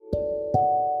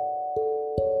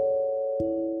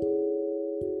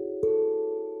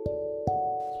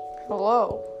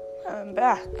Hello, I'm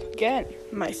back again.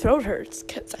 My throat hurts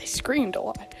because I screamed a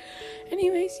lot.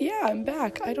 Anyways, yeah, I'm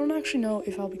back. I don't actually know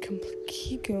if I'll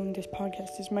keep doing this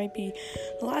podcast. This might be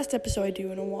the last episode I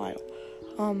do in a while.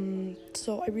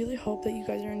 So I really hope that you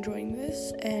guys are enjoying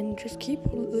this, and just keep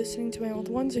listening to my old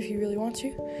ones if you really want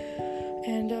to.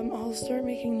 And I'll start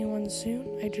making new ones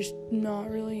soon. I'm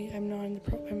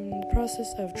in the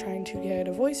process of trying to get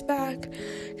a voice back,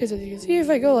 because as you can see, if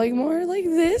I go more like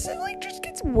this, it just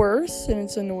gets worse and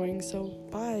it's annoying. So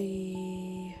bye.